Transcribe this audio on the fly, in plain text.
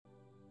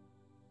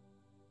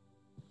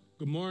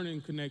Good morning,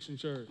 Connection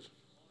Church.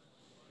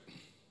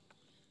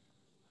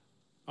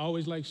 I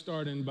always like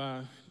starting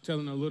by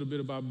telling a little bit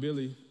about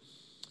Billy.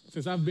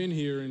 Since I've been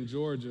here in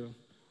Georgia,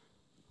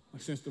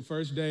 since the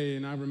first day,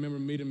 and I remember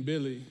meeting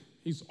Billy,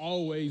 he's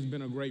always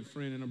been a great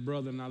friend and a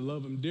brother, and I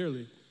love him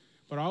dearly.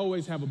 But I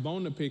always have a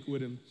bone to pick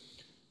with him.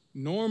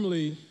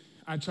 Normally,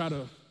 I try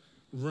to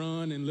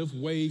run and lift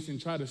weights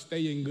and try to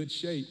stay in good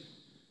shape.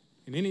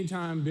 And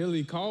anytime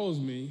Billy calls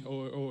me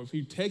or if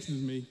he texts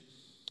me,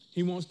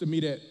 he wants to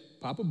meet at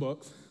Papa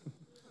Bucks,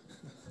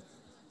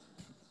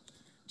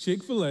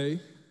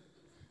 Chick-fil-A,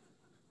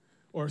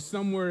 or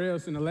somewhere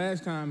else. And the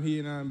last time he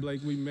and I,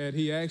 Blake, we met,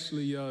 he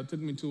actually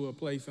took me to a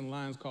place in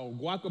Lyons called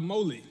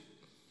Guacamole.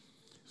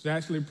 It's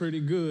actually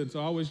pretty good, so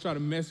I always try to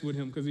mess with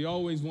him because he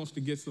always wants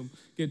to get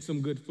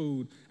some good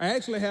food. I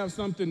actually have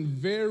something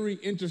very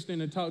interesting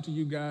to talk to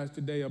you guys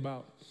today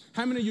about.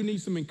 How many of you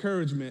need some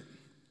encouragement?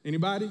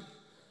 Anybody?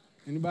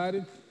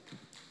 Anybody?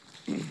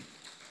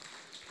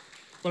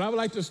 But I would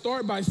like to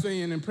start by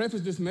saying and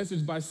preface this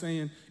message by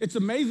saying it's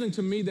amazing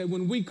to me that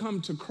when we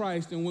come to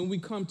Christ and when we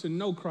come to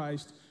know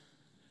Christ,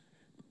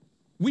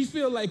 we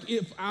feel like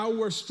if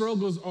our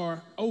struggles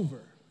are over.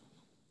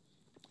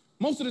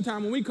 Most of the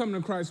time when we come to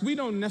Christ, we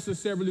don't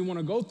necessarily want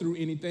to go through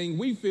anything.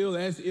 We feel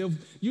as if,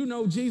 you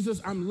know,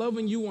 Jesus, I'm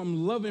loving you,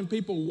 I'm loving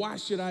people, why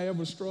should I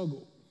ever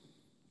struggle?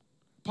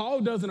 Paul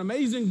does an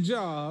amazing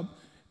job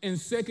in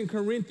 2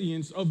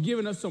 Corinthians of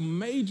giving us some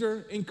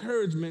major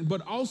encouragement,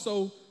 but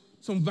also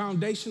some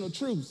foundational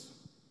truths.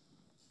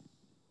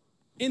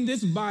 In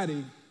this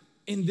body,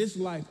 in this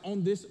life,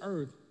 on this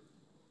earth,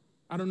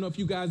 I don't know if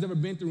you guys ever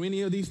been through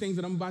any of these things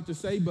that I'm about to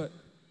say, but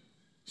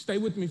stay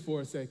with me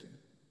for a second.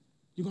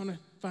 You're gonna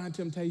find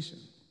temptation.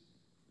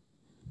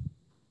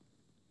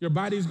 Your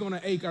body's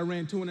gonna ache. I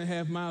ran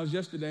 2.5 miles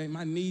yesterday.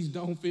 My knees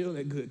don't feel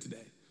that good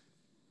today.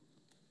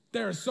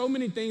 There are so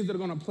many things that are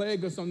gonna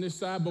plague us on this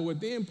side, but what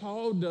then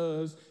Paul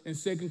does in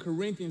 2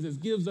 Corinthians is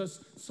gives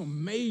us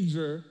some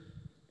major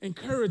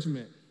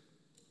encouragement.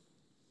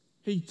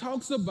 He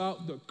talks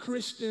about the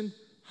Christian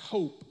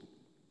hope.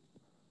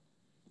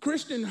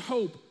 Christian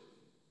hope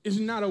is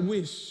not a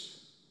wish.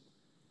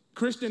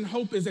 Christian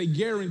hope is a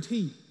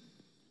guarantee.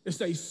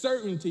 It's a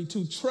certainty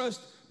to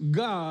trust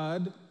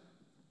God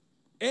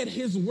at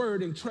His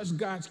word and trust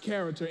God's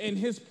character and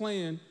His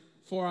plan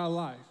for our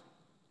life.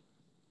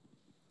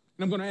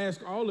 And I'm going to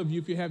ask all of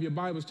you, if you have your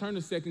Bibles, turn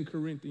to 2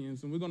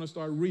 Corinthians, and we're going to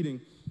start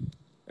reading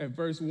at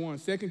verse 1.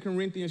 2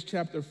 Corinthians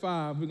chapter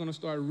 5, we're going to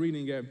start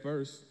reading at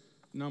verse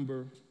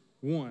number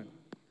 1.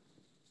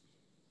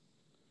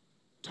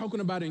 Talking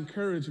about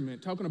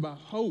encouragement, talking about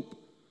hope,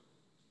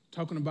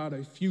 talking about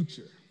a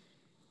future.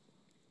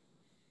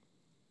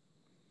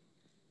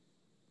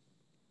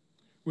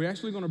 We're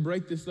actually going to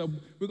break this up.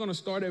 We're going to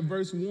start at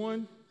verse 1,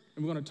 and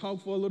we're going to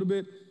talk for a little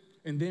bit,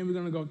 and then we're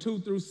going to go 2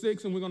 through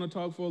 6, and we're going to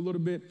talk for a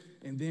little bit,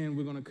 and then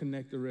we're going to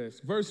connect the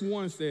rest. Verse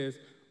 1 says,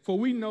 "For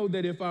we know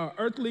that if our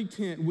earthly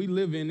tent we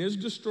live in is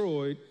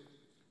destroyed,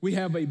 we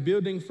have a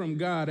building from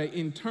God, an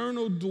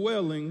internal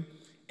dwelling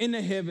in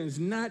the heavens,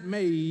 not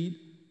made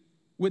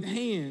with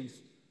hands,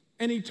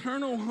 an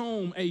eternal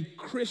home, a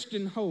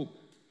Christian hope."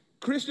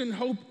 Christian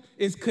hope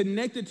is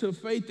connected to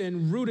faith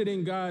and rooted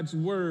in God's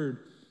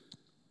word.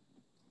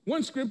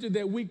 One scripture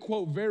that we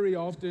quote very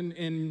often,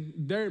 and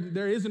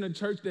there isn't a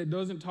church that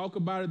doesn't talk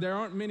about it. There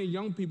aren't many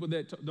young people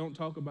that don't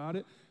talk about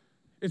it.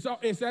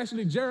 It's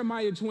actually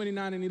Jeremiah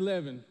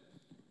 29:11.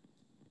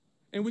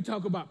 And we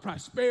talk about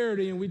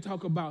prosperity, and we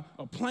talk about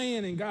a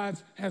plan, and God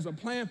has a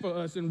plan for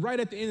us. And right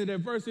at the end of that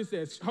verse, it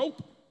says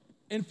hope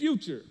and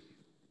future.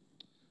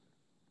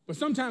 But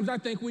sometimes I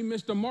think we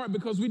missed the mark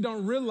because we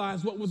don't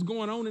realize what was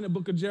going on in the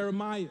book of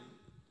Jeremiah.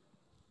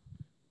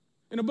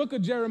 In the book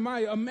of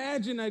Jeremiah,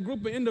 imagine a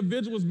group of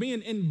individuals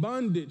being in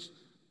bondage,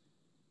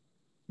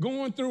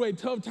 going through a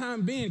tough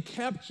time, being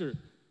captured.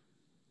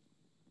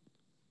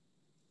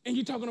 And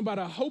you're talking about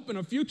a hope and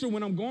a future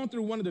when I'm going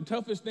through one of the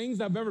toughest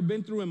things I've ever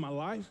been through in my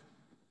life.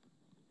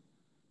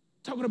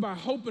 Talking about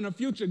hope and a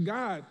future.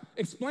 God,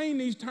 explain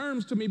these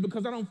terms to me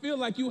because I don't feel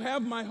like you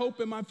have my hope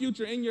and my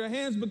future in your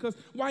hands, because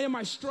why am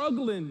I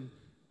struggling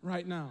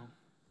right now?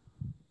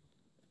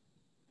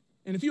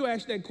 And if you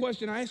ask that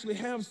question, I actually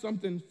have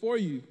something for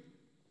you.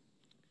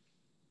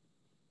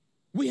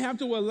 We have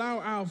to allow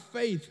our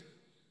faith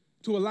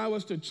to allow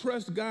us to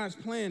trust God's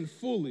plan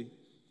fully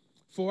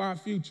for our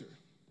future.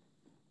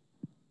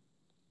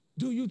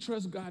 Do you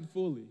trust God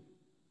fully?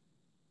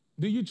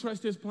 Do you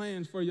trust His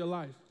plans for your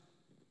life?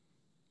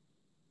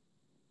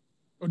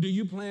 Or do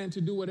you plan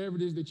to do whatever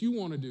it is that you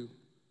want to do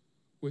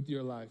with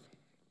your life?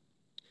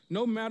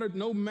 No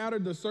matter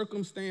the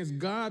circumstance,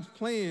 God's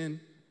plan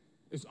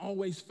is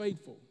always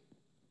faithful.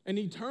 An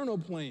eternal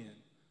plan,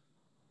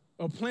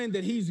 a plan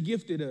that He's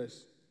gifted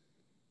us.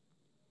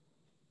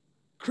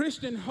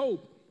 Christian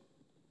hope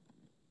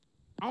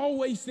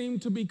always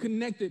seems to be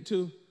connected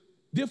to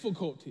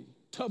difficulty,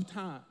 tough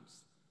times.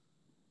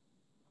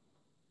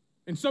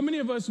 And so many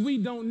of us, we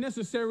don't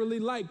necessarily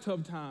like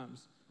tough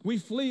times. We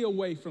flee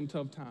away from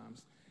tough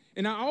times.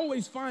 And I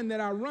always find that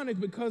ironic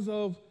because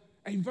of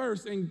a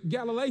verse in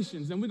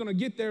Galatians, and we're going to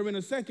get there in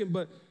a second,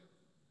 but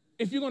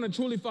if you're going to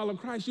truly follow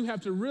Christ, you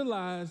have to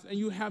realize and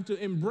you have to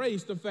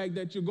embrace the fact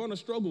that you're going to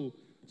struggle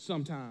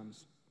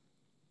sometimes.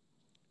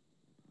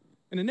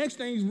 And the next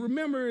thing,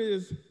 remember,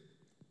 is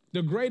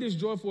the greatest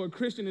joy for a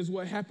Christian is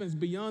what happens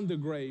beyond the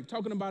grave,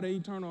 talking about an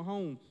eternal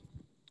home.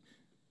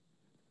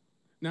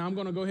 Now, I'm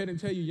going to go ahead and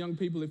tell you, young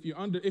people, if you're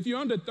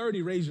under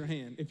 30, raise your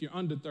hand if you're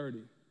under 30.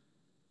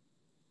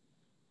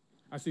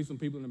 I see some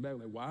people in the back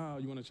like, wow,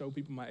 you want to show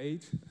people my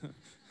age?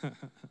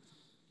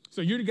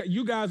 So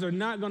you guys are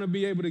not going to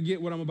be able to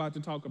get what I'm about to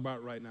talk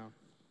about right now.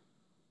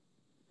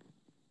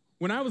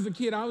 When I was a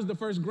kid, I was the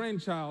first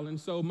grandchild, and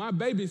so my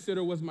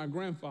babysitter was my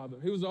grandfather.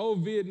 He was an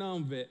old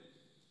Vietnam vet.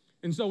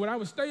 And so when I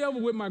would stay over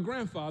with my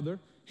grandfather,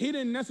 he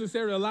didn't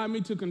necessarily allow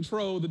me to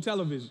control the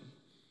television.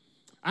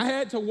 I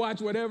had to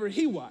watch whatever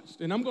he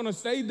watched. And I'm going to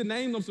say the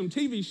names of some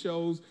TV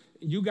shows.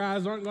 You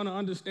guys aren't going to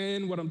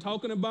understand what I'm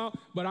talking about,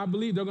 but I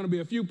believe there are going to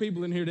be a few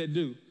people in here that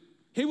do.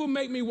 He would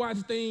make me watch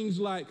things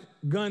like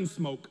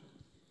Gunsmoke.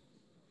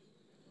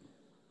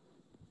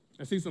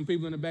 I see some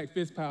people in the back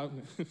fist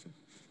pounding.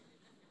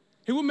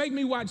 He would make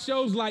me watch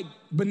shows like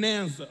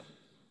Bonanza,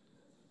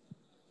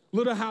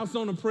 Little House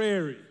on the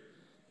Prairie.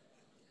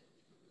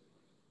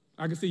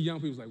 I can see young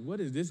people like, what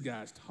is this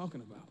guy's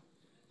talking about?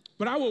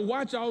 But I would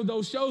watch all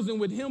those shows, and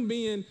with him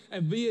being a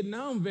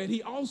Vietnam vet,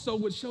 he also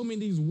would show me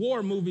these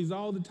war movies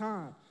all the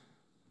time.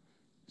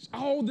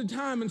 All the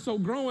time. And so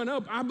growing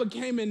up, I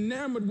became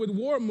enamored with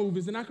war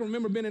movies. And I can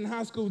remember being in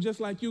high school just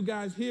like you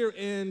guys here,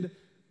 and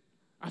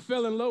I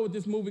fell in love with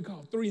this movie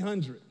called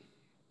 300.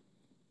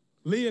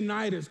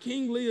 Leonidas,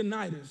 King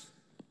Leonidas.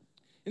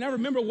 And I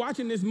remember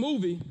watching this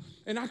movie,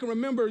 and I can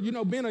remember,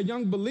 being a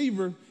young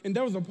believer, and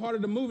there was a part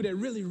of the movie that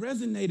really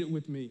resonated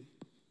with me.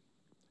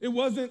 It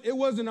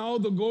wasn't all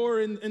the gore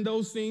in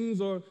those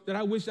scenes, or that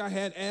I wish I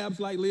had abs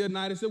like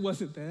Leonidas. It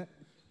wasn't that.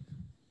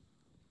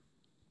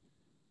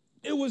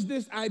 It was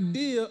this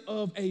idea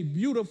of a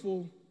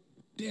beautiful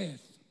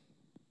death.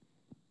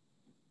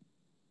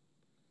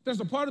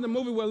 There's a part of the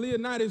movie where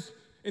Leonidas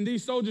and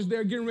these soldiers,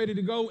 they're getting ready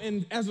to go,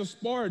 and as a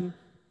Spartan,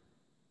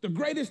 the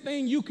greatest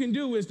thing you can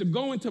do is to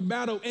go into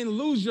battle and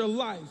lose your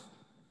life.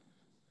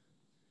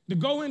 To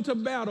go into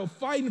battle,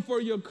 fighting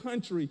for your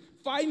country,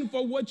 fighting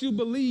for what you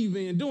believe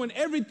in, doing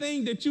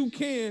everything that you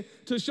can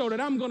to show that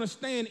I'm going to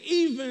stand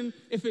even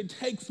if it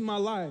takes my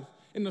life.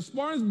 And the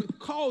Spartans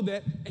called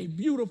that a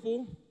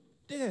beautiful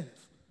death.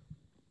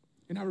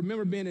 And I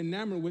remember being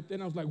enamored with it,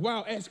 and I was like,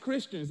 wow, as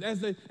Christians,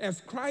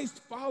 as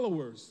Christ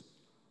followers,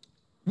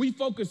 we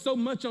focus so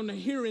much on the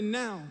here and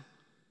now.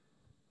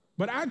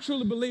 But I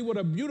truly believe what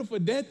a beautiful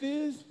death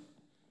is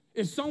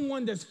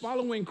someone that's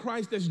following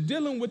Christ, that's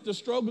dealing with the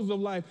struggles of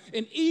life.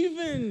 And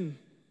even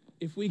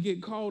if we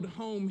get called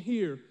home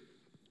here,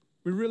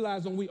 we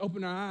realize when we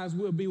open our eyes,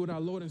 we'll be with our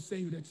Lord and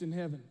Savior that's in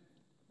heaven.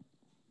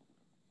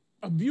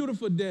 A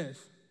beautiful death.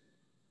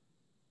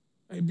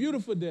 A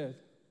beautiful death.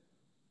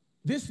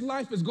 This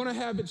life is going to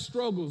have its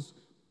struggles.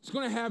 It's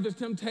going to have its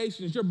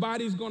temptations. Your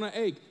body's going to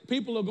ache.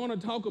 People are going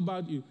to talk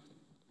about you.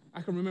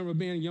 I can remember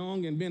being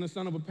young and being a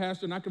son of a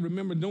pastor, and I can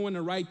remember doing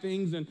the right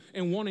things and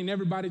wanting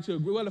everybody to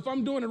agree. Well, if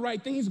I'm doing the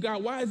right things,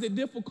 God, why is it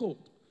difficult?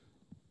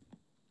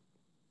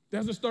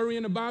 There's a story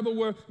in the Bible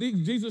where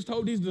Jesus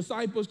told these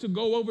disciples to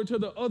go over to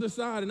the other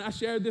side, and I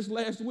shared this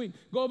last week.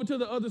 Go over to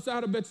the other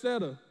side of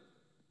Bethsaida.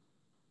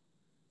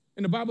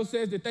 And the Bible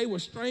says that they were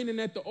straining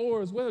at the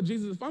oars. Well,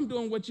 Jesus, if I'm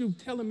doing what you're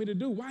telling me to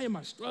do, why am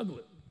I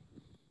struggling?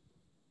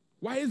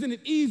 Why isn't it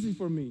easy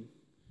for me?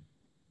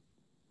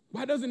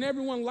 Why doesn't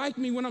everyone like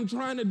me when I'm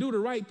trying to do the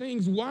right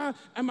things? Why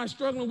am I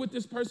struggling with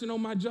this person on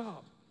my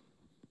job?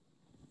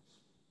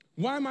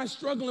 Why am I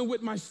struggling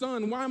with my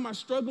son? Why am I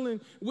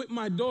struggling with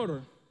my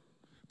daughter?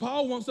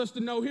 Paul wants us to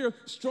know here,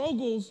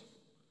 struggles,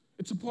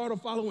 it's a part of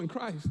following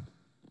Christ.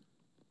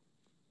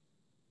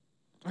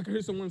 I can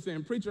hear someone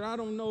saying, preacher, I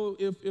don't know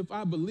if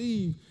I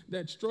believe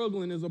that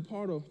struggling is a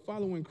part of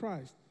following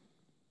Christ.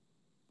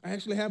 I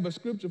actually have a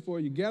scripture for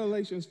you,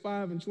 Galatians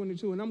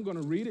 5:22, and I'm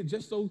going to read it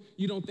just so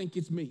you don't think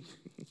it's me.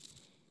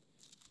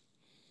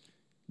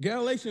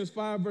 Galatians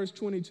 5, verse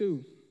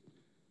 22.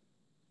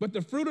 But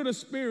the fruit of the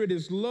Spirit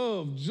is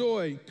love,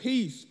 joy,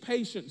 peace,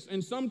 patience.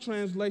 In some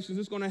translations,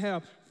 it's going to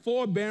have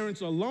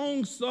forbearance or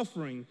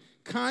long-suffering,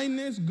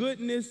 kindness,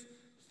 goodness,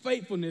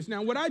 faithfulness.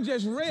 Now, what I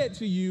just read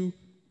to you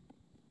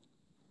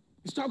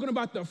is talking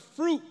about the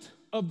fruit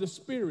of the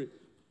Spirit,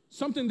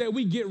 something that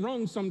we get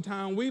wrong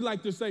sometimes. We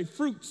like to say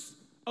fruits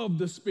of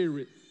the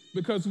Spirit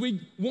because we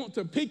want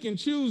to pick and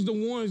choose the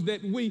ones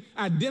that we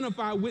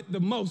identify with the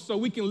most so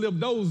we can live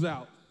those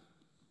out.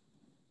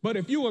 But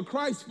if you're a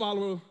Christ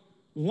follower,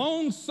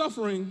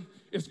 long-suffering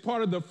is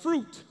part of the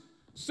fruit,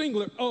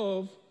 singular,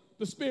 of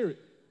the Spirit.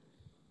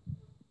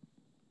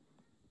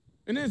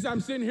 And as I'm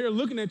sitting here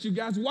looking at you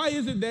guys, why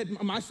is it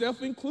that,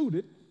 myself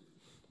included,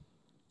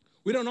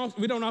 we don't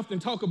often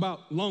talk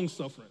about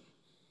long-suffering?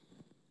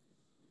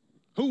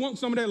 Who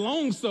wants some of that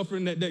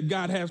long-suffering that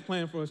God has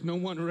planned for us? No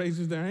one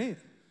raises their hand.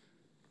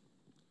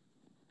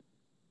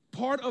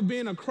 part of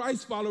being a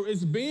Christ follower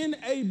is being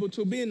able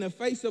to be in the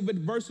face of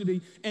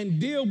adversity and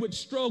deal with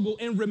struggle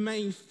and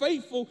remain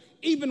faithful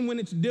even when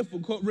it's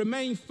difficult.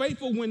 Remain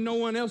faithful when no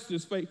one else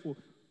is faithful.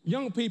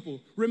 Young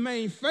people,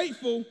 remain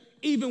faithful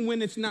even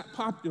when it's not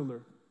popular,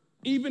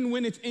 even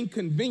when it's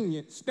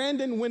inconvenient,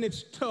 standing when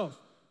it's tough,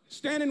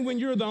 standing when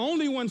you're the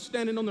only one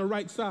standing on the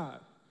right side.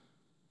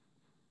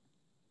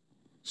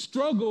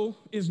 Struggle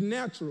is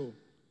natural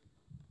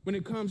when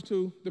it comes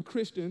to the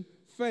Christian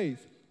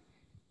faith.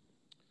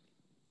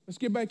 Let's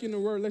get back in the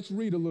word. Let's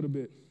read a little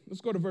bit. Let's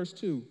go to verse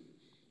 2.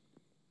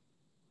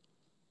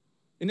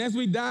 And as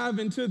we dive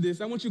into this,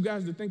 I want you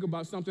guys to think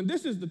about something.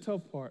 This is the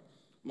tough part.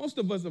 Most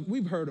of us,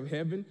 we've heard of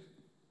heaven.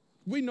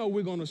 We know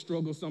we're going to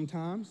struggle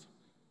sometimes.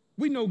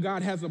 We know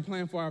God has a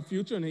plan for our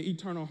future and an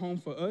eternal home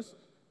for us.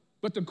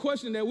 But the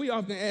question that we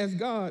often ask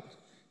God,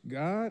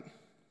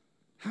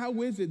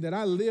 how is it that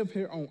I live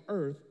here on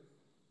earth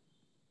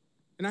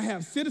and I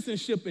have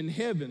citizenship in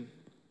heaven?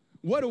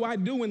 What do I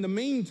do in the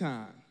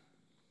meantime?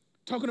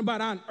 Talking about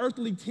our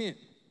earthly tent,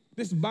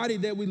 this body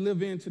that we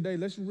live in today.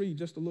 Let's read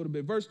just a little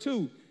bit. Verse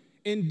 2,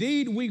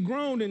 indeed we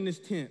groan in this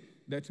tent.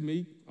 That's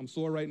me. I'm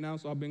sore right now,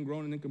 so I've been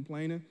groaning and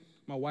complaining.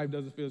 My wife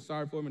doesn't feel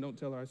sorry for me. Don't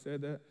tell her I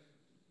said that.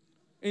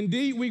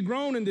 Indeed we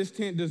groan in this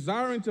tent,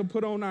 desiring to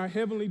put on our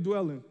heavenly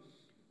dwelling.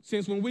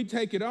 Since when we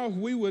take it off,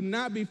 we will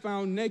not be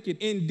found naked.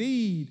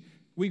 Indeed,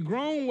 we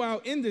groan while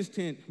in this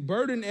tent,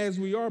 burdened as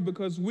we are,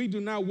 because we do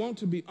not want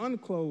to be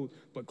unclothed,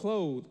 but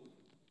clothed,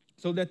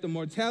 so that the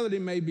mortality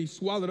may be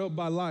swallowed up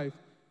by life.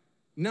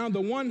 Now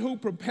the one who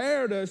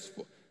prepared us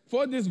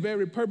for this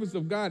very purpose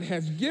of God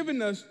has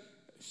given us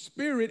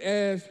Spirit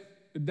as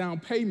the down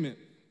payment.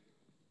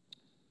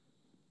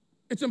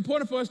 It's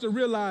important for us to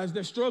realize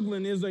that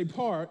struggling is a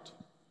part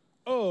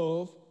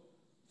of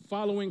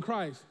following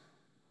Christ.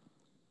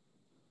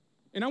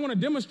 And I want to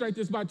demonstrate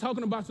this by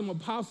talking about some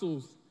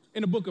apostles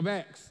in the book of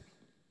Acts,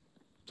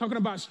 talking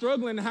about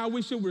struggling and how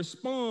we should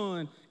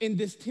respond in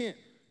this tent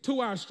to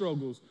our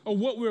struggles or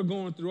what we're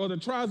going through or the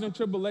trials and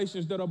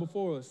tribulations that are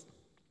before us.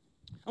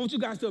 I want you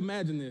guys to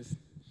imagine this.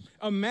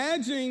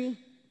 Imagine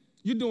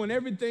you're doing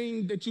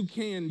everything that you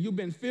can. You've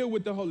been filled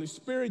with the Holy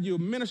Spirit. You're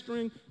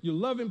ministering. You're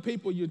loving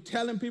people. You're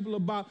telling people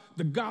about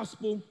the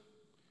gospel.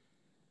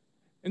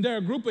 And there are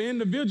a group of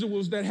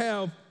individuals that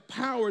have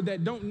power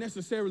that don't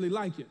necessarily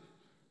like it.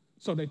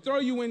 So they throw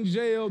you in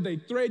jail, they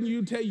threaten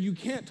you, tell you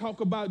can't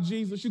talk about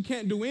Jesus, you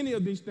can't do any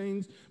of these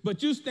things,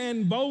 but you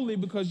stand boldly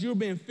because you're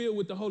being filled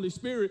with the Holy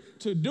Spirit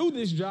to do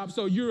this job,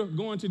 so you're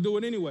going to do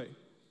it anyway.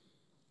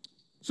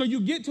 So you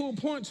get to a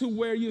point to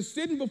where you're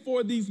sitting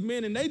before these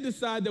men and they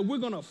decide that we're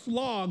going to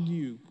flog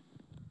you.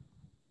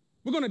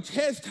 We're going to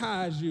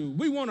chastise you.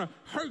 We want to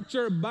hurt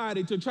your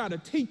body to try to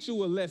teach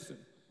you a lesson.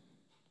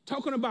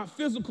 Talking about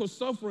physical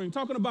suffering,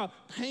 talking about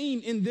pain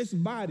in this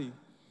body.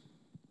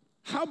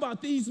 How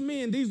about these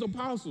men, these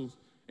apostles?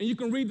 And you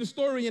can read the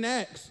story in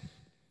Acts.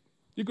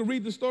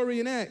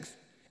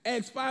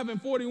 Acts 5 and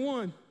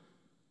 41.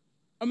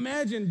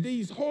 Imagine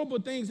these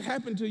horrible things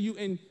happen to you,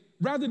 and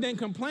rather than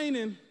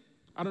complaining,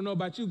 I don't know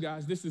about you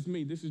guys, this is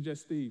me, this is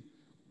just Steve.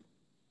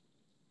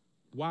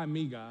 Why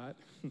me, God?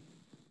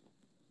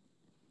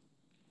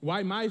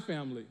 Why my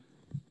family?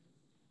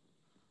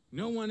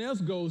 No one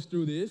else goes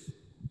through this.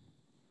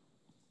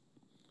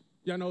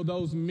 Y'all know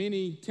those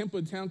mini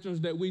temper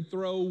tantrums that we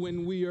throw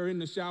when we are in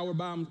the shower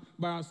by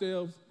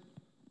ourselves?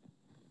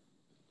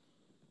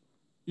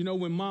 You know,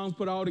 when moms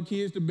put all the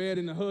kids to bed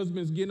and the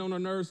husband's getting on her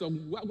nerves, so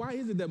why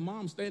is it that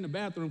moms stay in the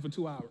bathroom for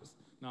 2 hours?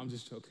 No, I'm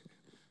just joking.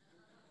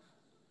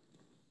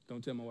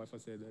 Don't tell my wife I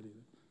said that either.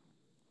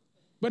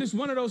 But it's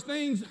one of those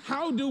things,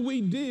 how do we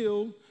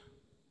deal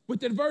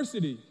with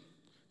adversity?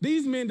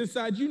 These men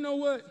decide, you know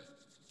what?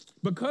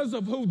 Because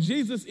of who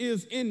Jesus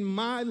is in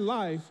my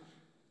life,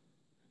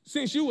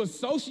 since you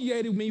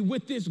associated me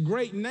with this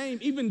great name,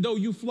 even though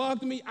you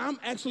flogged me, I'm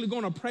actually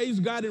going to praise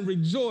God and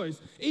rejoice,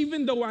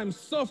 even though I'm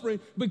suffering,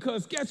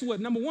 because guess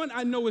what? Number one,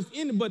 I know it's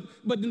in it,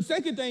 but the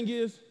second thing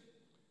is,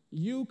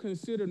 you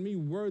considered me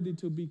worthy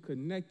to be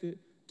connected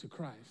to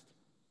Christ.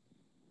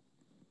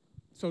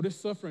 So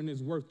this suffering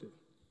is worth it.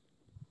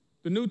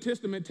 The New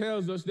Testament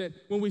tells us that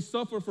when we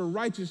suffer for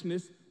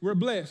righteousness, we're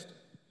blessed.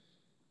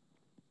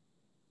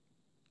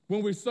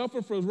 When we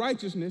suffer for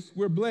righteousness,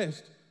 we're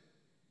blessed.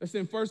 That's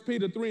in 1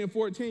 Peter 3 and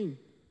 14.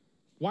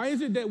 Why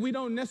is it that we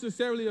don't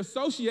necessarily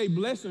associate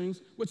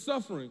blessings with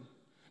suffering?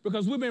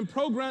 Because we've been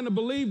programmed to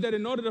believe that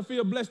in order to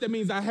feel blessed, that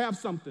means I have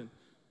something.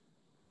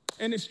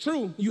 And it's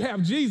true, you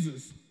have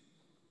Jesus.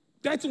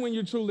 That's when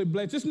you're truly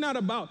blessed. It's not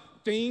about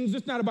things,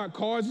 it's not about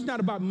cars, it's not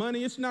about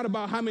money, it's not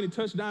about how many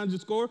touchdowns you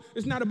score,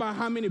 it's not about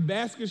how many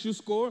baskets you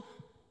score.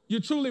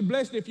 You're truly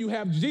blessed if you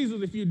have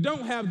Jesus. If you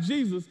don't have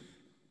Jesus,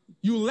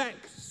 you lack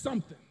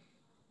something.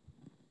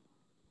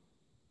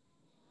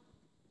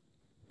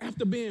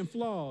 After being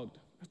flogged,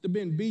 after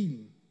being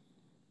beaten,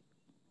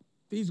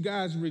 these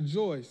guys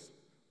rejoice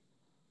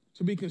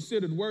to be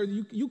considered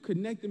worthy. You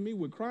connected me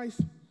with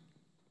Christ,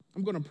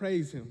 I'm going to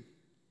praise him.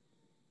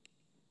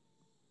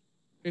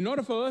 In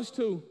order for us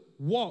to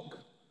walk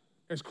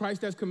as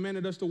Christ has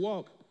commanded us to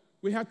walk,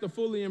 we have to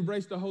fully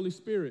embrace the Holy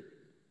Spirit.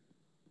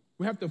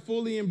 We have to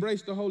fully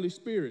embrace the Holy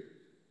Spirit.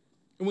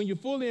 And when you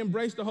fully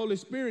embrace the Holy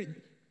Spirit,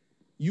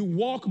 you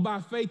walk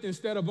by faith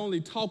instead of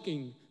only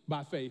talking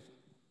by faith.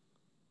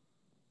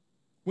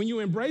 When you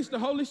embrace the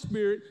Holy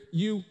Spirit,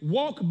 you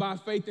walk by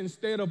faith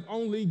instead of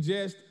only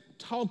just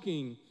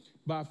talking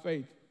by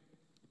faith.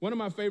 One of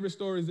my favorite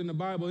stories in the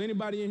Bible,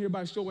 anybody in here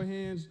by show of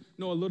hands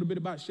know a little bit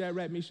about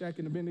Shadrach, Meshach,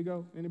 and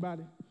Abednego?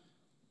 Anybody?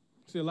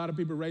 I see a lot of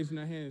people raising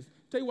their hands.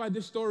 Tell you why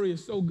this story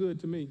is so good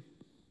to me.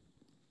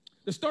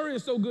 The story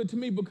is so good to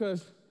me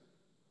because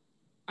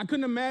I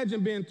couldn't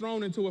imagine being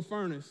thrown into a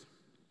furnace.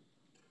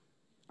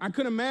 I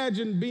couldn't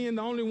imagine being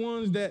the only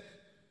ones that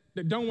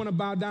don't want to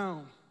bow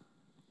down.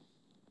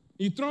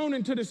 You're thrown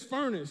into this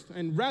furnace,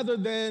 and rather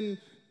than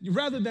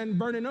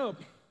burning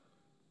up,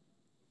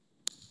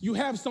 you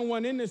have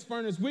someone in this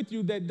furnace with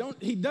you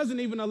he doesn't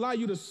even allow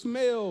you to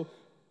smell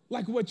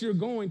like what you're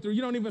going through.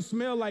 You don't even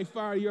smell like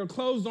fire. Your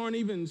clothes aren't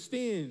even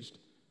singed.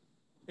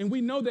 And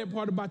we know that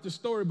part about the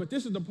story, but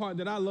this is the part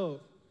that I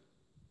love.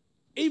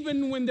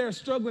 Even when they're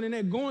struggling and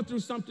they're going through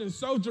something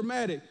so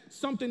dramatic,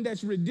 something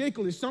that's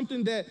ridiculous,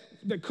 something that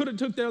could have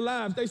took their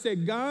lives, they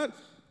said, God,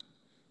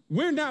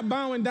 we're not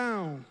bowing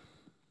down.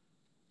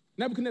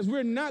 Nebuchadnezzar,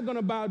 we're not going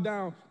to bow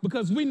down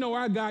because we know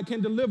our God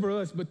can deliver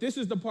us. But this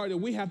is the part that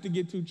we have to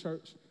get to,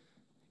 church.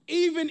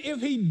 Even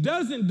if he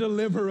doesn't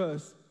deliver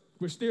us,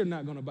 we're still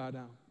not going to bow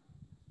down.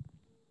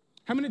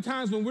 How many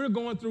times when we're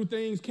going through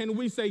things can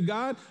we say,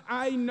 God,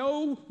 I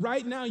know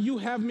right now you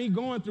have me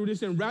going through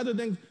this, and rather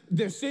than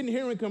sitting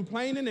here and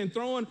complaining and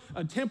throwing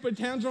a temper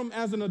tantrum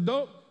as an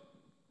adult,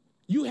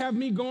 you have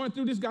me going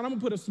through this, God, I'm going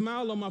to put a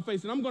smile on my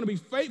face, and I'm going to be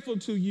faithful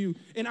to you,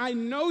 and I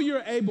know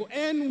you're able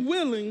and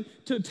willing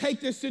to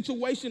take this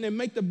situation and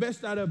make the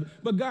best out of it.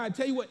 But God, I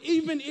tell you what,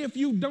 even if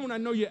you don't, I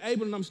know you're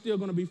able, and I'm still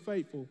going to be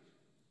faithful.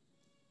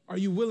 Are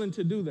you willing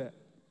to do that?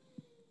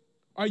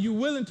 Are you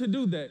willing to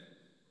do that?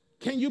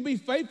 Can you be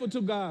faithful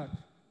to God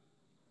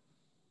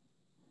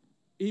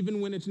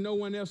even when it's no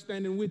one else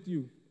standing with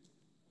you?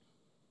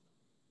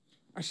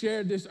 I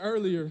shared this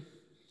earlier.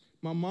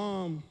 My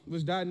mom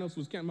was diagnosed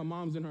with cancer. My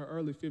mom's in her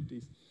early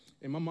 50s,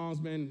 and my mom's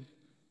been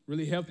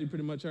really healthy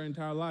pretty much her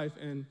entire life,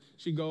 and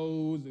she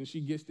goes and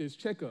she gets this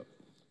checkup.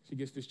 She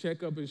gets this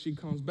checkup, and she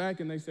comes back,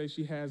 and they say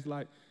she has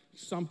like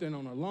something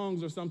on her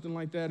lungs or something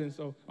like that, and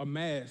so a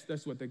mass,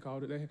 that's what they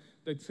called it.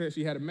 They said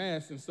she had a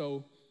mass, and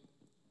so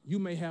you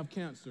may have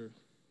cancer.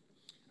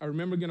 I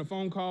remember getting a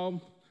phone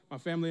call, my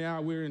family and I,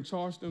 we were in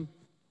Charleston.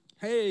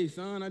 Hey,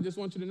 son, I just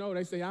want you to know,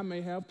 they say I may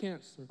have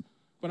cancer,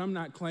 but I'm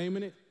not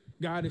claiming it.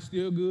 God is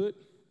still good.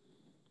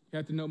 You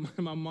have to know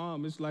my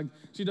mom, it's like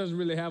she doesn't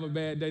really have a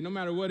bad day. No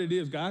matter what it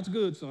is, God's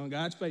good, son.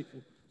 God's faithful.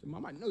 I said,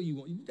 Mom, I know you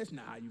won't. That's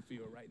not how you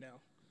feel right now.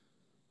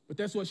 But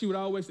that's what she would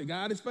always say,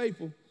 God is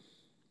faithful.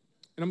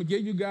 And I'm going to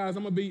give you guys,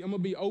 I'm going to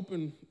be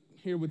open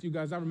here with you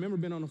guys. I remember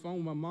being on the phone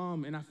with my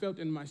mom, and I felt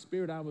in my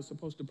spirit I was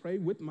supposed to pray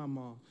with my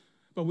mom.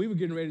 But we were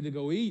getting ready to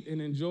go eat and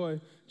enjoy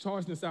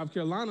Charleston, South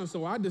Carolina,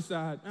 so I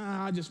decided,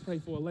 I'll just pray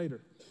for her later.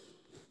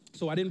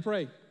 So I didn't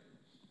pray.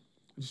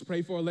 I just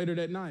prayed for her later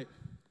that night.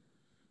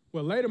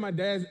 Well, later my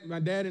dad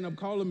ended up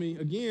calling me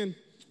again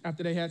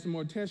after they had some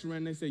more tests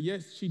ran. They said,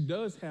 yes, she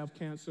does have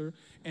cancer,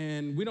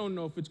 and we don't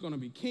know if it's going to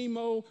be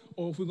chemo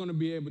or if we're going to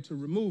be able to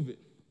remove it.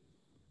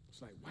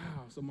 It's like,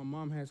 wow, so my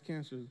mom has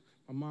cancer.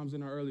 My mom's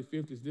in her early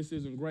 50s. This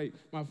isn't great.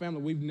 My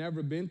family, we've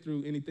never been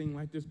through anything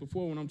like this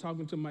before. When I'm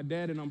talking to my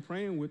dad and I'm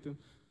praying with him,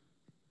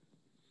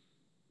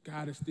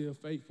 God is still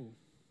faithful.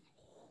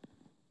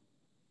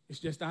 It's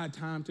just our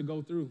time to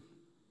go through.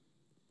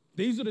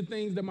 These are the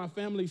things that my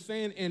family's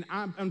saying, and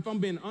if I'm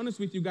being honest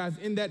with you guys,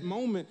 in that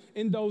moment,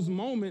 in those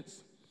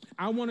moments,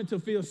 I wanted to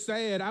feel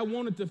sad. I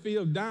wanted to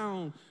feel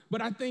down.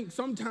 But I think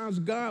sometimes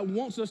God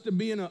wants us to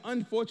be in an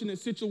unfortunate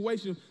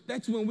situation.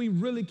 That's when we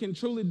really can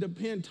truly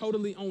depend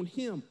totally on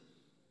him.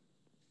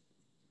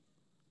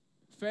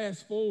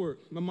 Fast forward,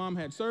 my mom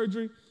had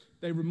surgery.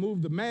 They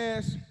removed the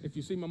mass. If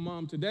you see my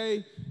mom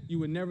today, you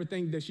would never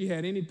think that she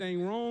had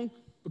anything wrong,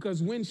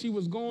 because when she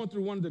was going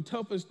through one of the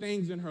toughest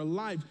things in her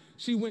life,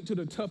 she went to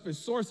the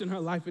toughest source in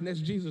her life, and that's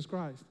Jesus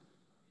Christ.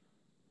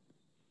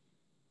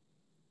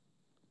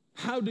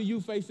 How do you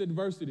face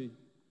adversity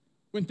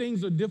when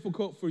things are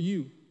difficult for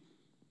you?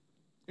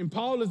 And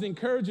Paul is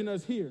encouraging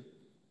us here.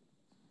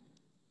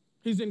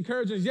 He's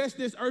encouraging us, yes,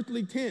 this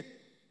earthly tent,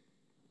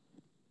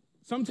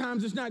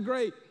 sometimes it's not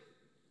great.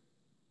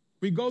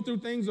 We go through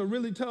things that are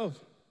really tough,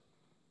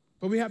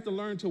 but we have to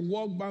learn to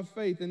walk by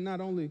faith and not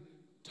only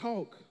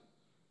talk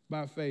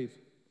by faith.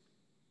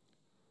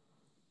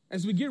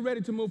 As we get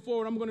ready to move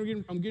forward, I'm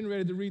getting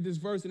ready to read this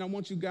verse, and I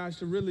want you guys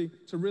to really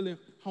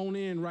hone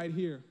in right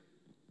here.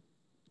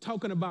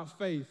 Talking about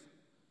faith.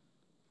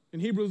 In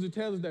Hebrews, it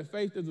tells us that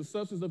faith is the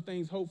substance of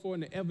things hoped for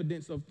and the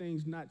evidence of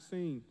things not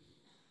seen.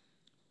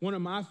 One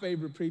of my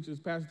favorite preachers,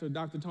 Pastor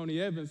Dr.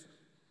 Tony Evans,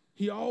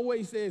 he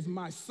always says,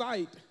 my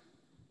sight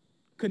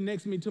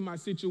connects me to my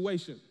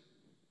situation,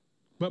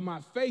 but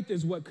my faith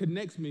is what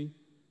connects me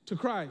to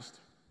Christ.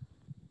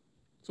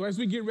 So as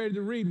we get ready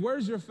to read,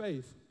 where's your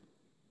faith?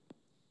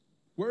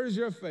 Where's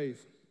your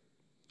faith?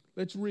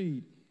 Let's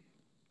read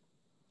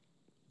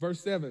verse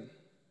 7.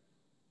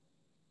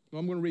 Well,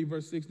 I'm going to read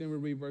verse 6, then we'll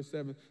read verse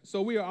 7.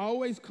 So we are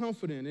always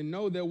confident and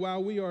know that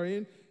while we are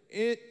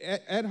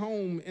at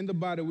home in the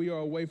body, we are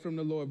away from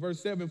the Lord.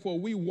 Verse 7, for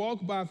we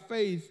walk by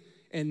faith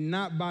and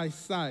not by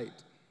sight.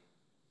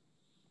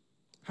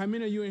 How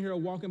many of you in here are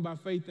walking by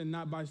faith and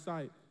not by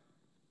sight?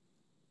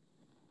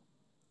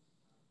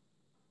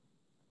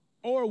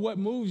 Or what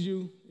moves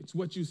you, it's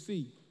what you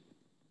see.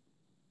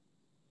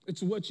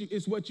 It's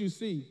what you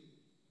see.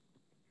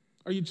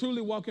 Are you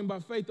truly walking by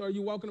faith, or are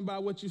you walking by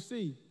what you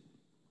see?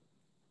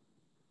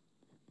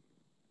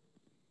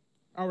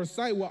 Our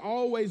sight will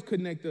always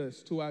connect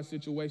us to our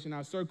situation,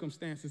 our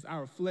circumstances,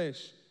 our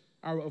flesh,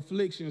 our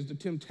afflictions, the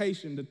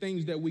temptation, the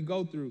things that we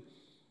go through.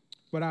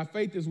 But our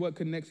faith is what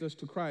connects us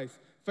to Christ.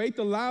 Faith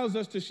allows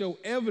us to show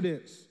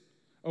evidence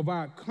of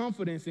our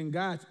confidence in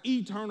God's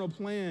eternal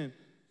plan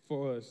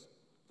for us.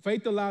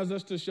 Faith allows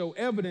us to show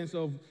evidence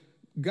of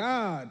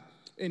God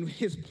and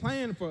his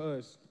plan for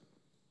us.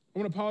 I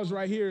want to pause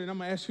right here, and I'm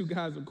going to ask you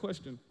guys a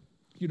question.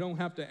 You don't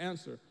have to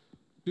answer.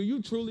 Do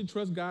you truly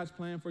trust God's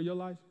plan for your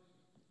life?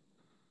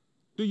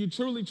 Do you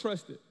truly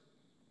trust it?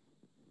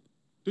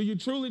 Do you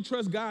truly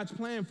trust God's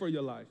plan for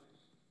your life?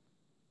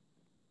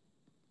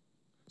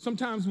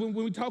 Sometimes when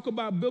we talk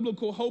about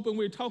biblical hope and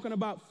we're talking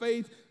about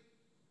faith,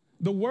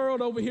 the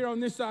world over here on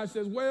this side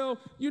says, well,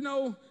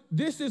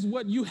 this is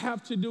what you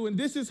have to do and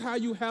this is how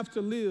you have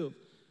to live.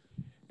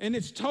 And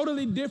it's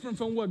totally different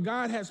from what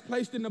God has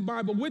placed in the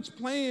Bible. Which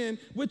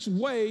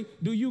way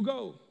do you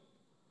go?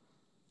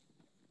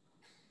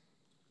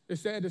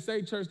 It's sad to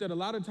say, church, that a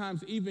lot of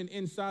times, even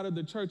inside of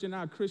the church in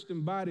our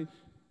Christian body,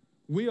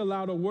 we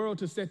allow the world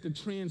to set the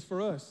trends for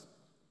us.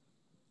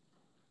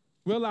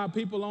 We allow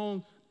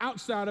people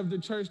outside of the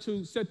church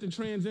to set the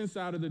trends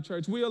inside of the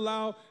church. We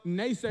allow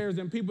naysayers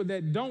and people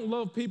that don't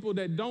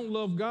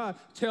love God,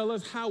 tell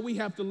us how we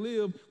have to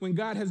live when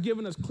God has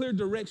given us clear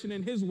direction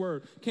in his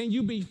word. Can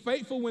you be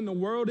faithful when the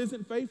world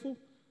isn't faithful?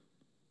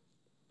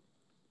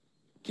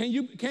 Can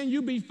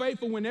you be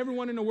faithful when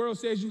everyone in the world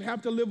says you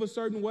have to live a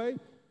certain way?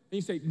 And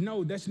you say,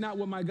 no, that's not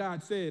what my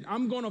God said.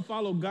 I'm going to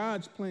follow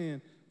God's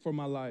plan for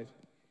my life.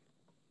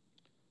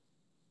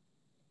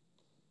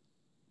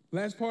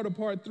 Last part of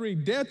part 3,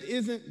 death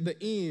isn't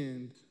the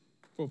end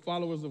for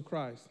followers of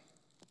Christ.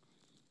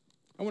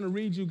 I want to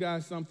read you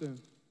guys something.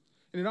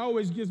 And it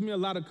always gives me a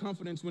lot of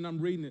confidence when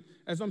I'm reading it.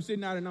 As I'm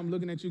sitting out and I'm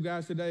looking at you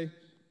guys today,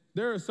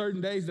 there are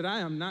certain days that I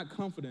am not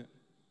confident.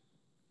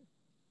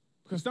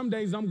 Because some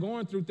days I'm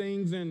going through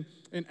things and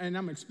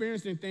I'm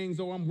experiencing things,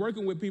 or I'm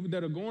working with people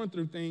that are going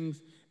through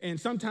things, and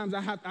sometimes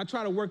I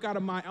try to work out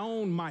of my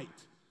own might.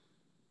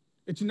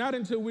 It's not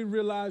until we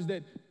realize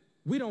that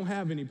we don't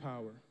have any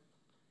power.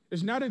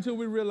 It's not until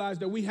we realize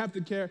that we have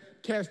to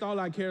cast all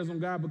our cares on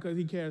God because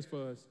he cares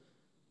for us.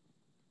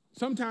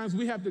 Sometimes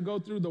we have to go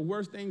through the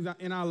worst things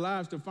in our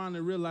lives to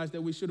finally realize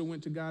that we should have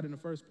went to God in the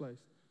first place.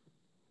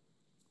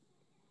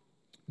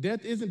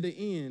 Death isn't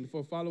the end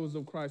for followers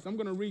of Christ. I'm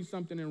going to read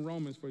something in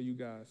Romans for you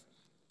guys.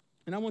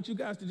 And I want you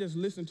guys to just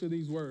listen to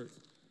these words.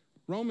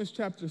 Romans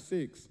chapter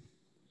 6.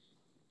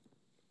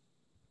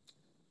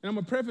 And I'm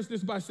going to preface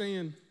this by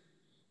saying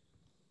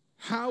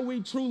how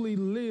we truly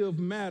live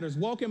matters.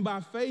 Walking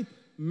by faith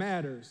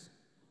matters.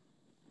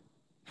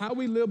 How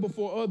we live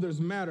before others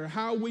matters.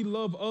 How we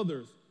love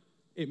others,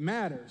 it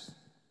matters.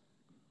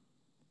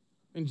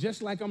 And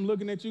just like I'm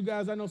looking at you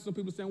guys, I know some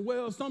people saying,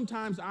 well,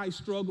 sometimes I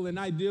struggle and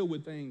I deal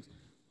with things.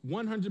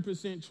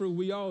 100% true,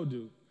 we all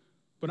do.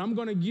 But I'm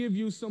going to give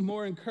you some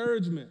more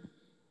encouragement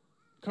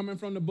coming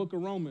from the book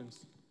of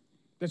Romans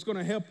that's going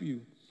to help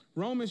you.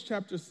 Romans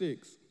chapter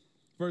 6,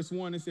 verse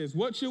 1, it says,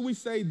 what should we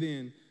say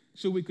then?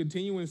 Should we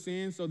continue in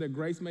sin so that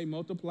grace may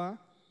multiply?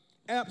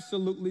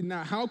 Absolutely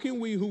not. How can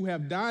we who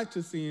have died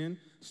to sin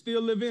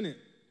still live in it?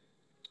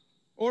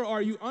 Or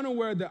are you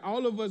unaware that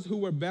all of us who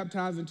were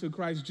baptized into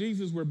Christ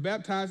Jesus were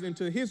baptized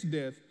into his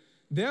death?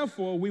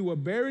 Therefore, we were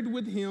buried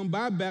with him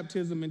by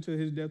baptism into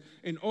his death,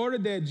 in order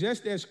that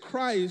just as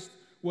Christ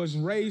was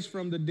raised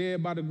from the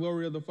dead by the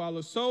glory of the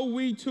Father, so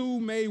we too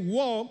may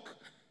walk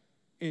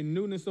in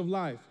newness of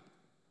life.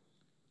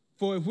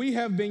 For if we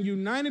have been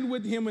united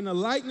with him in the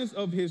likeness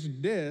of his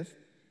death,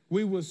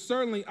 we will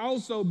certainly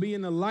also be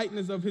in the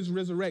likeness of his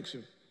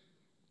resurrection.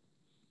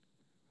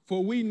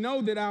 For we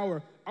know that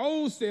our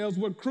old selves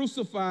were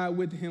crucified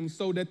with him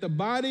so that the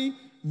body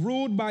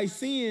ruled by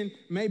sin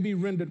may be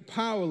rendered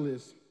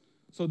powerless,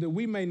 so that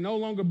we may no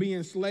longer be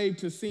enslaved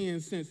to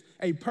sin, since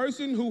a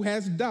person who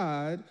has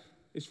died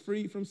is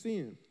freed from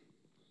sin.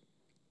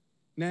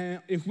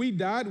 Now, if we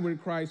died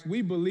with Christ,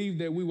 we believe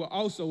that we will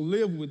also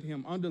live with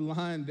him.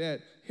 Underline that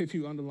if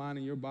you underline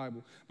in your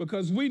Bible.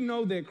 Because we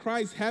know that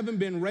Christ, having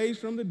been raised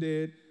from the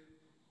dead,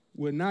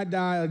 will not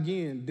die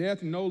again.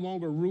 Death no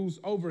longer rules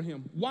over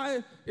him.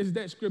 Why is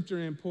that scripture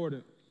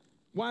important?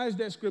 Why is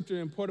that scripture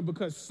important?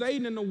 Because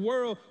Satan in the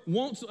world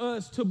wants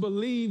us to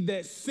believe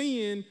that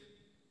sin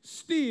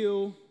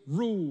still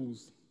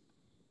rules,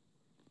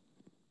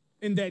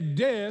 and that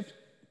death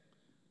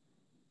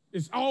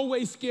is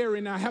always scary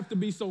and I have to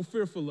be so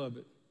fearful of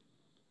it.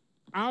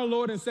 Our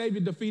Lord and Savior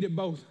defeated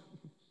both.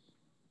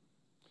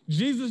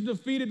 Jesus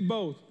defeated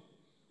both.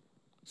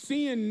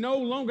 Sin no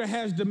longer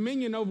has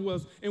dominion over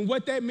us. And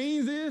what that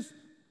means is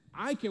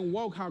I can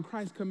walk how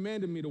Christ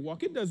commanded me to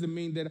walk. It doesn't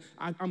mean that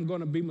I'm going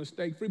to be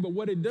mistake-free, but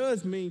what it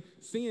does mean,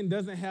 sin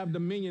doesn't have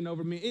dominion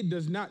over me. It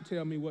does not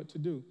tell me what to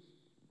do.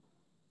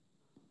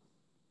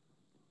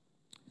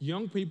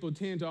 Young people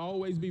tend to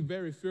always be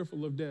very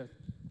fearful of death.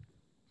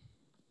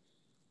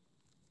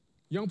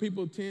 Young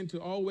people tend to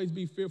always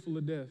be fearful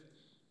of death.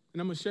 And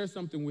I'm going to share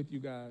something with you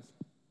guys.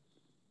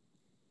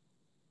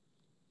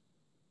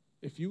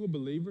 If you're a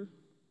believer,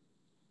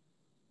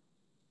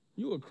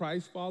 you're a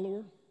Christ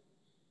follower,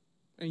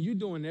 and you're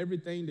doing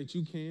everything that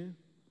you can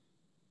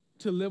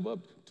to live up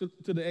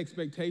to the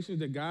expectations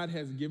that God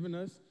has given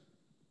us,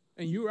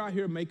 and you're out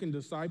here making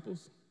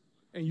disciples,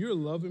 and you're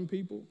loving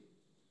people,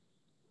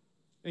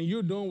 and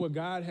you're doing what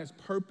God has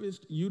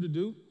purposed you to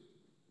do,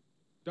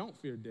 don't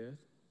fear death.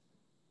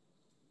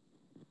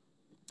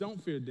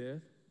 Don't fear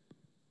death.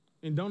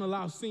 And don't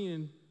allow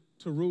sin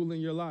to rule in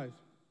your life.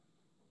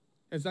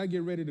 As I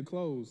get ready to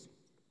close,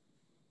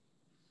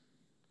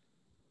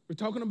 we're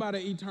talking about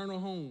an eternal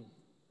home.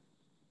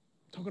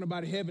 Talking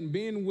about heaven,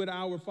 being with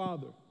our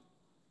Father.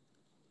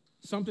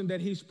 Something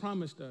that He's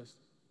promised us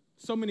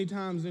so many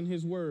times in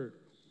His Word.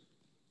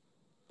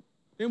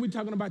 Then we're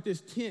talking about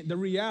this tent, the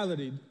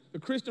reality, the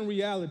Christian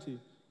reality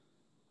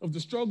of the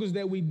struggles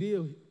that we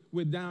deal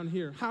with down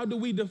here. How do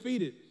we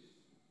defeat it?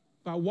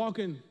 By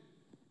walking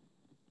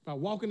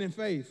in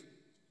faith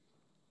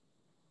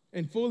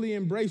and fully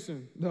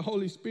embracing the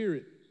Holy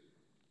Spirit.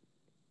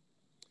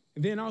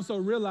 And then also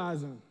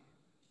realizing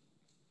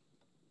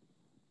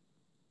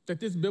that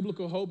this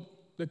biblical hope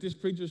that this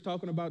preacher is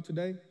talking about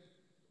today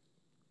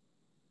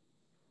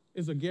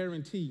is a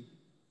guarantee.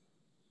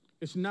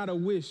 It's not a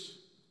wish.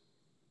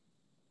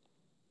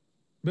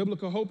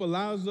 Biblical hope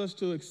allows us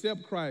to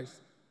accept Christ,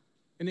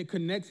 and it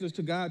connects us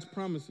to God's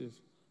promises.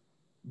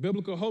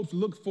 Biblical hopes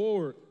look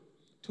forward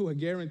to a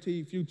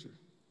guaranteed future.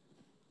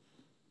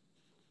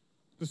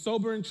 The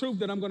sobering truth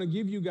that I'm going to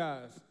give you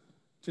guys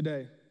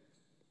today.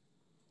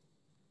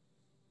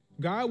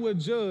 God will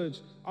judge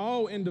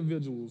all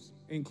individuals,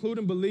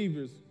 including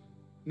believers,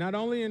 not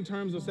only in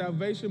terms of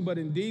salvation, but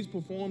in deeds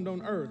performed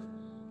on earth.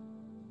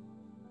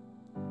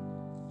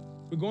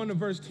 We're going to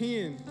verse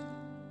 10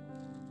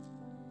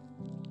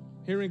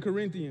 here in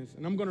Corinthians,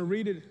 and I'm going to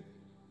read it,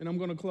 and I'm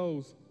going to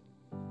close.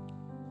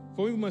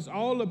 For we must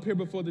all appear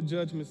before the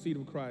judgment seat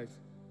of Christ,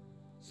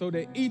 so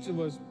that each of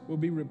us will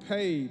be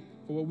repaid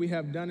for what we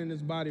have done in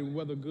this body,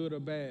 whether good or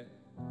bad.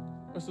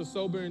 That's a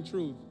sobering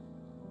truth.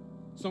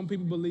 Some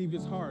people believe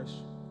it's harsh.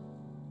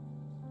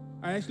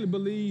 I actually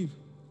believe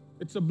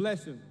it's a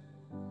blessing.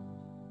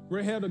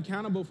 We're held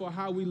accountable for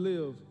how we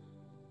live.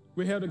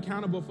 We're held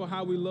accountable for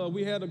how we love.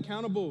 We're held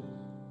accountable.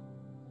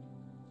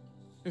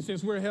 And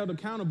since we're held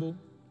accountable,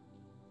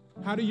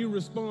 how do you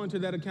respond to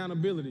that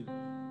accountability?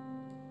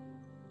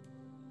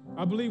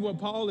 I believe what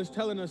Paul is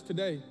telling us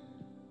today,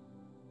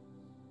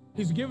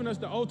 he's giving us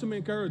the ultimate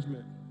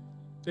encouragement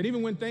that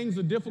even when things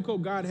are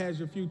difficult, God has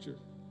your future.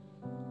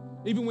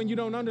 Even when you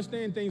don't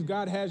understand things,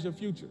 God has your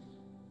future.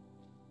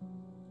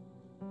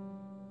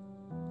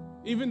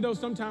 Even though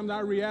sometimes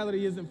our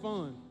reality isn't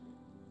fun.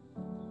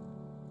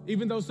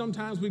 Even though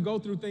sometimes we go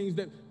through things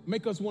that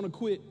make us want to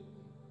quit.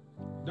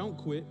 Don't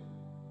quit.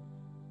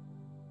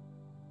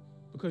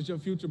 Because your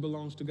future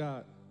belongs to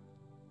God.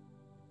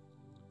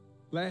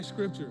 Last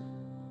scripture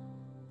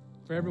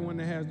for everyone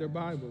that has their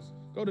Bibles.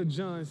 Go to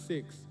John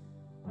 6.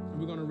 And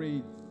we're going to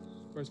read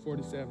verse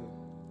 47.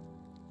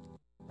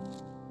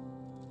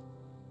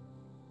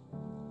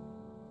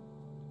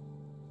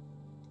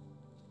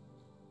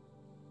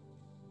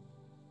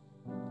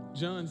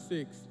 John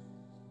 6,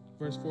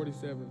 verse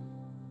 47.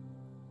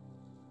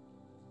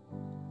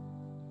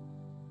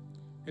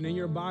 And in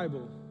your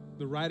Bible,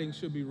 the writing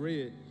should be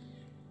read,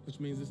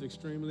 which means it's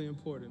extremely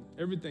important.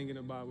 Everything in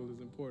the Bible is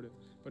important,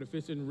 but if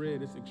it's in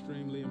red, it's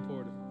extremely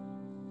important.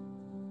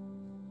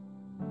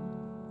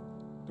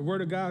 The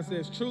Word of God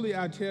says, truly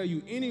I tell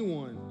you,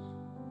 anyone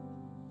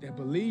that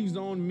believes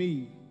on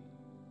me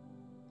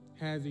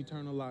has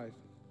eternal life.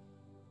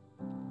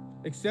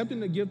 Accepting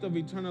the gift of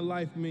eternal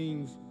life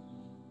means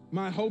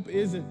my hope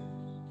isn't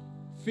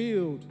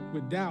filled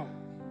with doubt.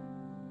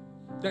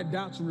 That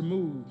doubt's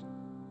removed.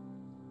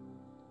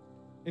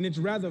 And it's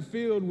rather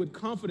filled with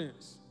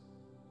confidence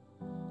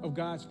of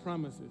God's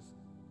promises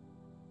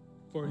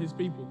for His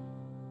people.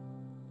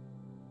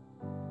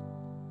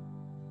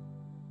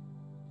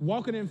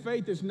 Walking in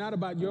faith is not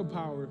about your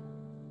power.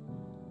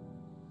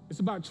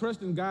 It's about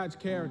trusting God's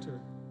character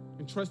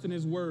and trusting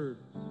His word.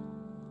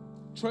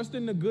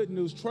 Trusting the good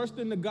news,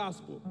 trusting the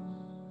gospel.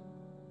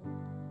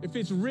 If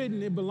it's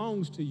written, it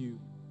belongs to you.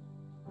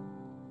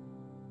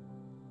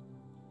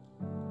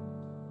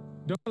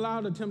 Don't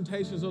allow the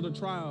temptations or the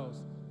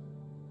trials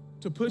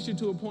to push you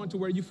to a point to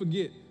where you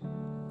forget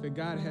that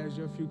God has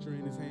your future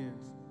in His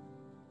hands.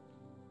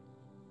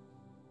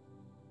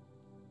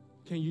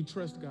 Can you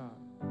trust God?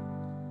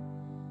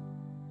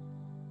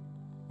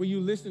 Will you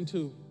listen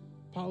to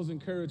Paul's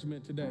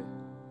encouragement today?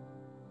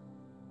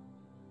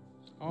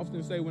 I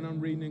often say when I'm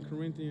reading in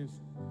Corinthians,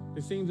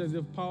 it seems as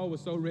if Paul was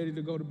so ready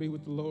to go to be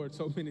with the Lord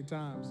so many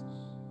times.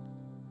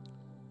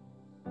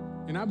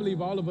 And I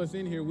believe all of us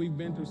in here, we've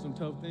been through some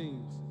tough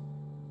things.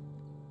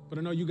 But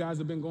I know you guys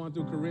have been going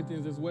through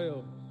Corinthians as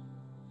well.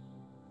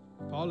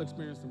 Paul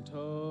experienced some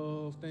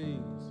tough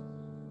things.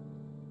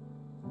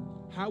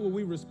 How will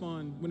we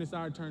respond when it's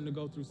our turn to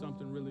go through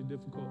something really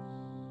difficult?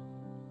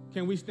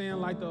 Can we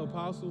stand like the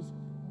apostles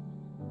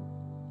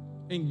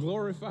and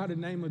glorify the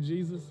name of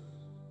Jesus?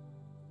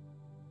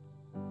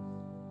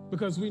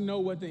 Because we know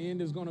what the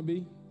end is going to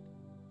be.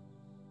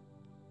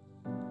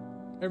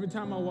 Every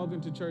time I walk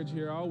into church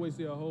here, I always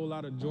see a whole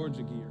lot of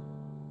Georgia gear.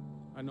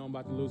 I know I'm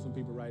about to lose some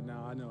people right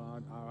now.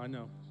 I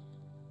know.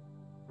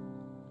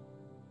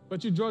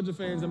 But you Georgia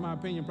fans, in my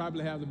opinion,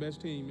 probably have the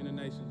best team in the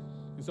nation.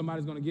 And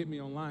somebody's going to get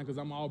me online because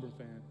I'm an Auburn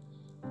fan.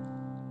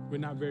 We're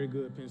not very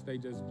good. Penn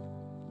State just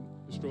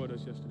destroyed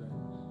us yesterday.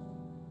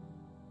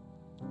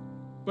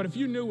 But if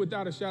you knew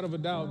without a shadow of a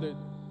doubt that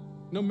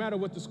no matter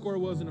what the score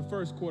was in the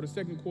first quarter,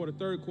 second quarter,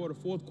 third quarter,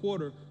 fourth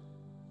quarter,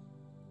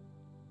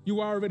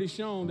 you already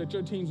shown that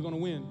your team's going to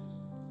win.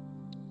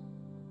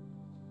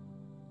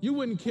 You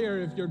wouldn't care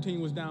if your team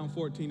was down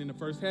 14 in the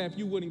first half.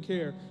 You wouldn't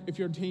care if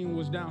your team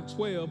was down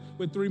 12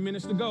 with 3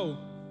 minutes to go.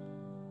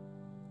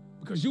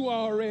 Because you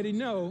already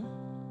know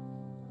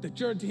that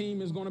your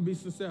team is going to be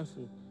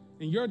successful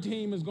and your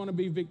team is going to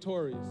be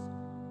victorious.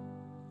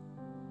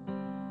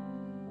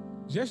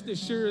 Just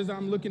as sure as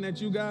I'm looking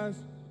at you guys,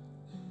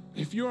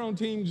 if you're on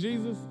Team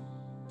Jesus,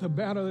 the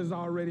battle is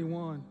already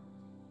won.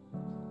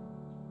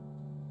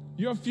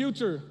 Your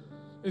future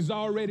is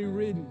already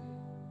written.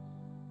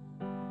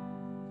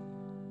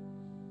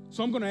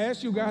 So I'm going to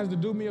ask you guys to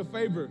do me a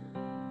favor.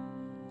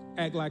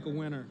 Act like a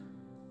winner.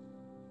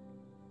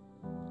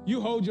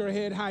 You hold your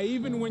head high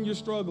even when you're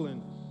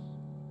struggling,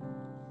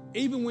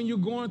 even when you're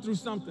going through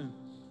something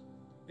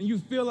and you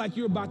feel like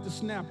you're about to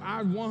snap.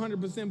 I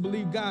 100%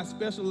 believe God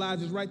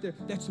specializes right there.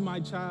 That's my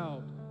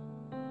child.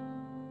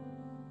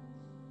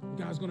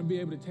 God's going to be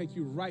able to take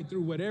you right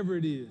through whatever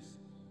it is.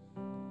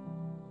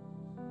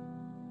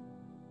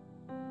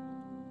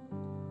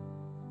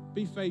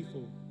 Be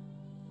faithful.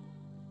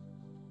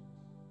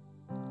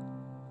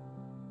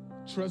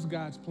 Trust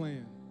God's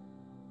plan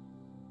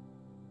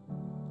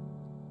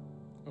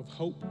of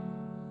hope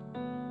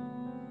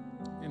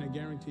and a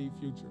guaranteed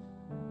future.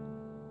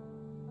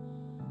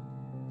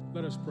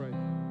 Let us pray.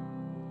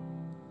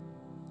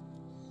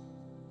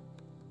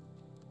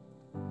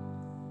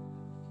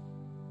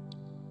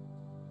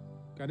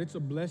 God, it's a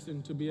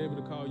blessing to be able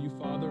to call you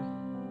Father.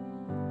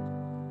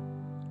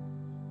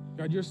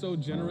 God, you're so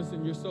generous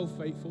and you're so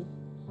faithful.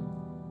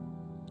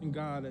 And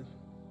God, if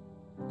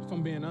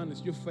I'm being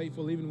honest, you're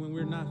faithful even when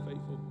we're not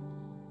faithful.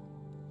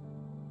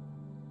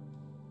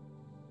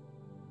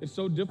 It's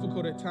so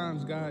difficult at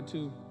times, God,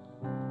 to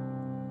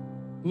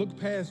look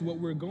past what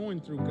we're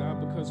going through,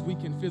 God, because we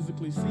can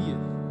physically see it.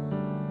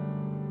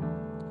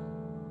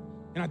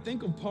 And I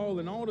think of Paul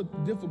and all the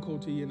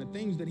difficulty and the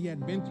things that he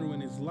had been through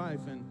in his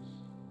life, and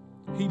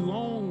he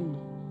longed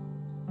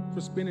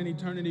for spending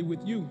eternity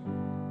with you.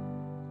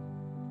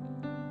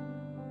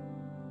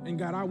 And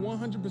God, I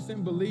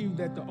 100% believe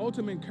that the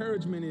ultimate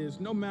encouragement is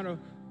no matter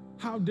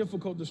how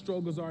difficult the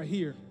struggles are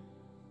here,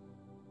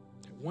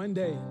 one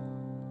day,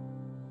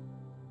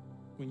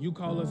 when you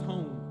call us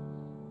home,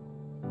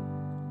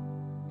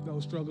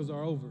 those struggles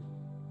are over.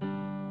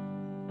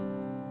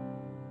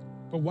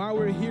 But while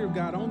we're here,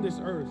 God, on this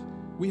earth,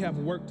 we have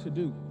work to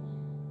do.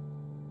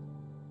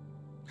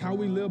 How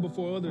we live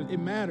before others, it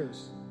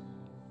matters.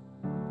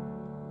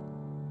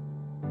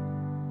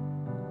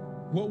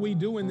 What we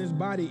do in this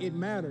body, it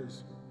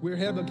matters. We're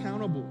held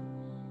accountable.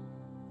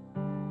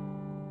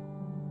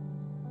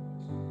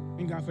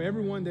 And God, for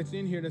everyone that's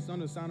in here that's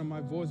under the sound of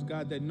my voice,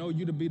 God, that know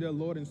you to be their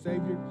Lord and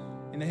Savior,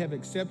 and they have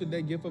accepted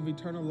that gift of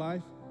eternal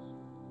life,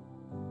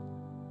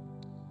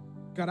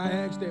 God, I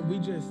ask that we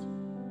just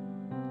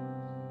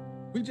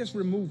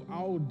remove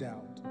all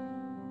doubt.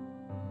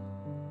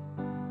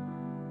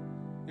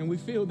 And we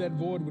fill that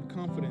void with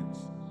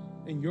confidence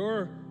in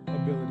your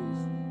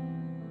abilities.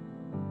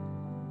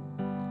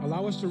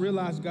 Allow us to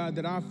realize, God,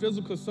 that our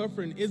physical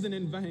suffering isn't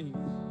in vain.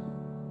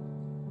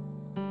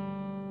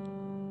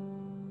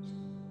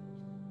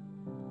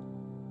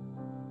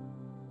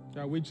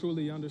 God, we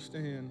truly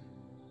understand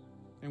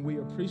and we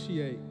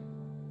appreciate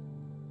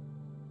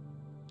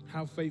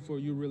how faithful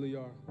you really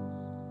are.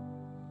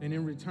 And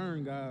in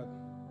return, God,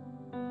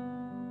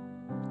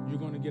 you're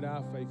going to get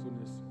our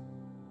faithfulness.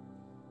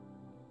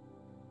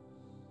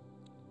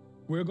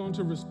 We're going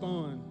to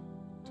respond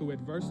to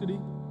adversity.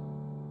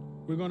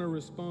 We're going to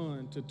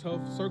respond to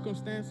tough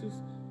circumstances.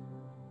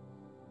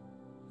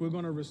 We're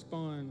going to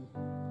respond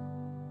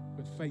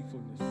with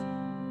faithfulness.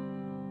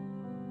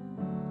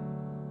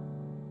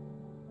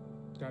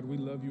 God, we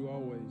love you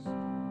always.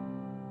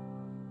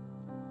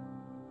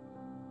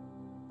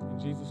 In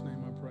Jesus'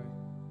 name I pray.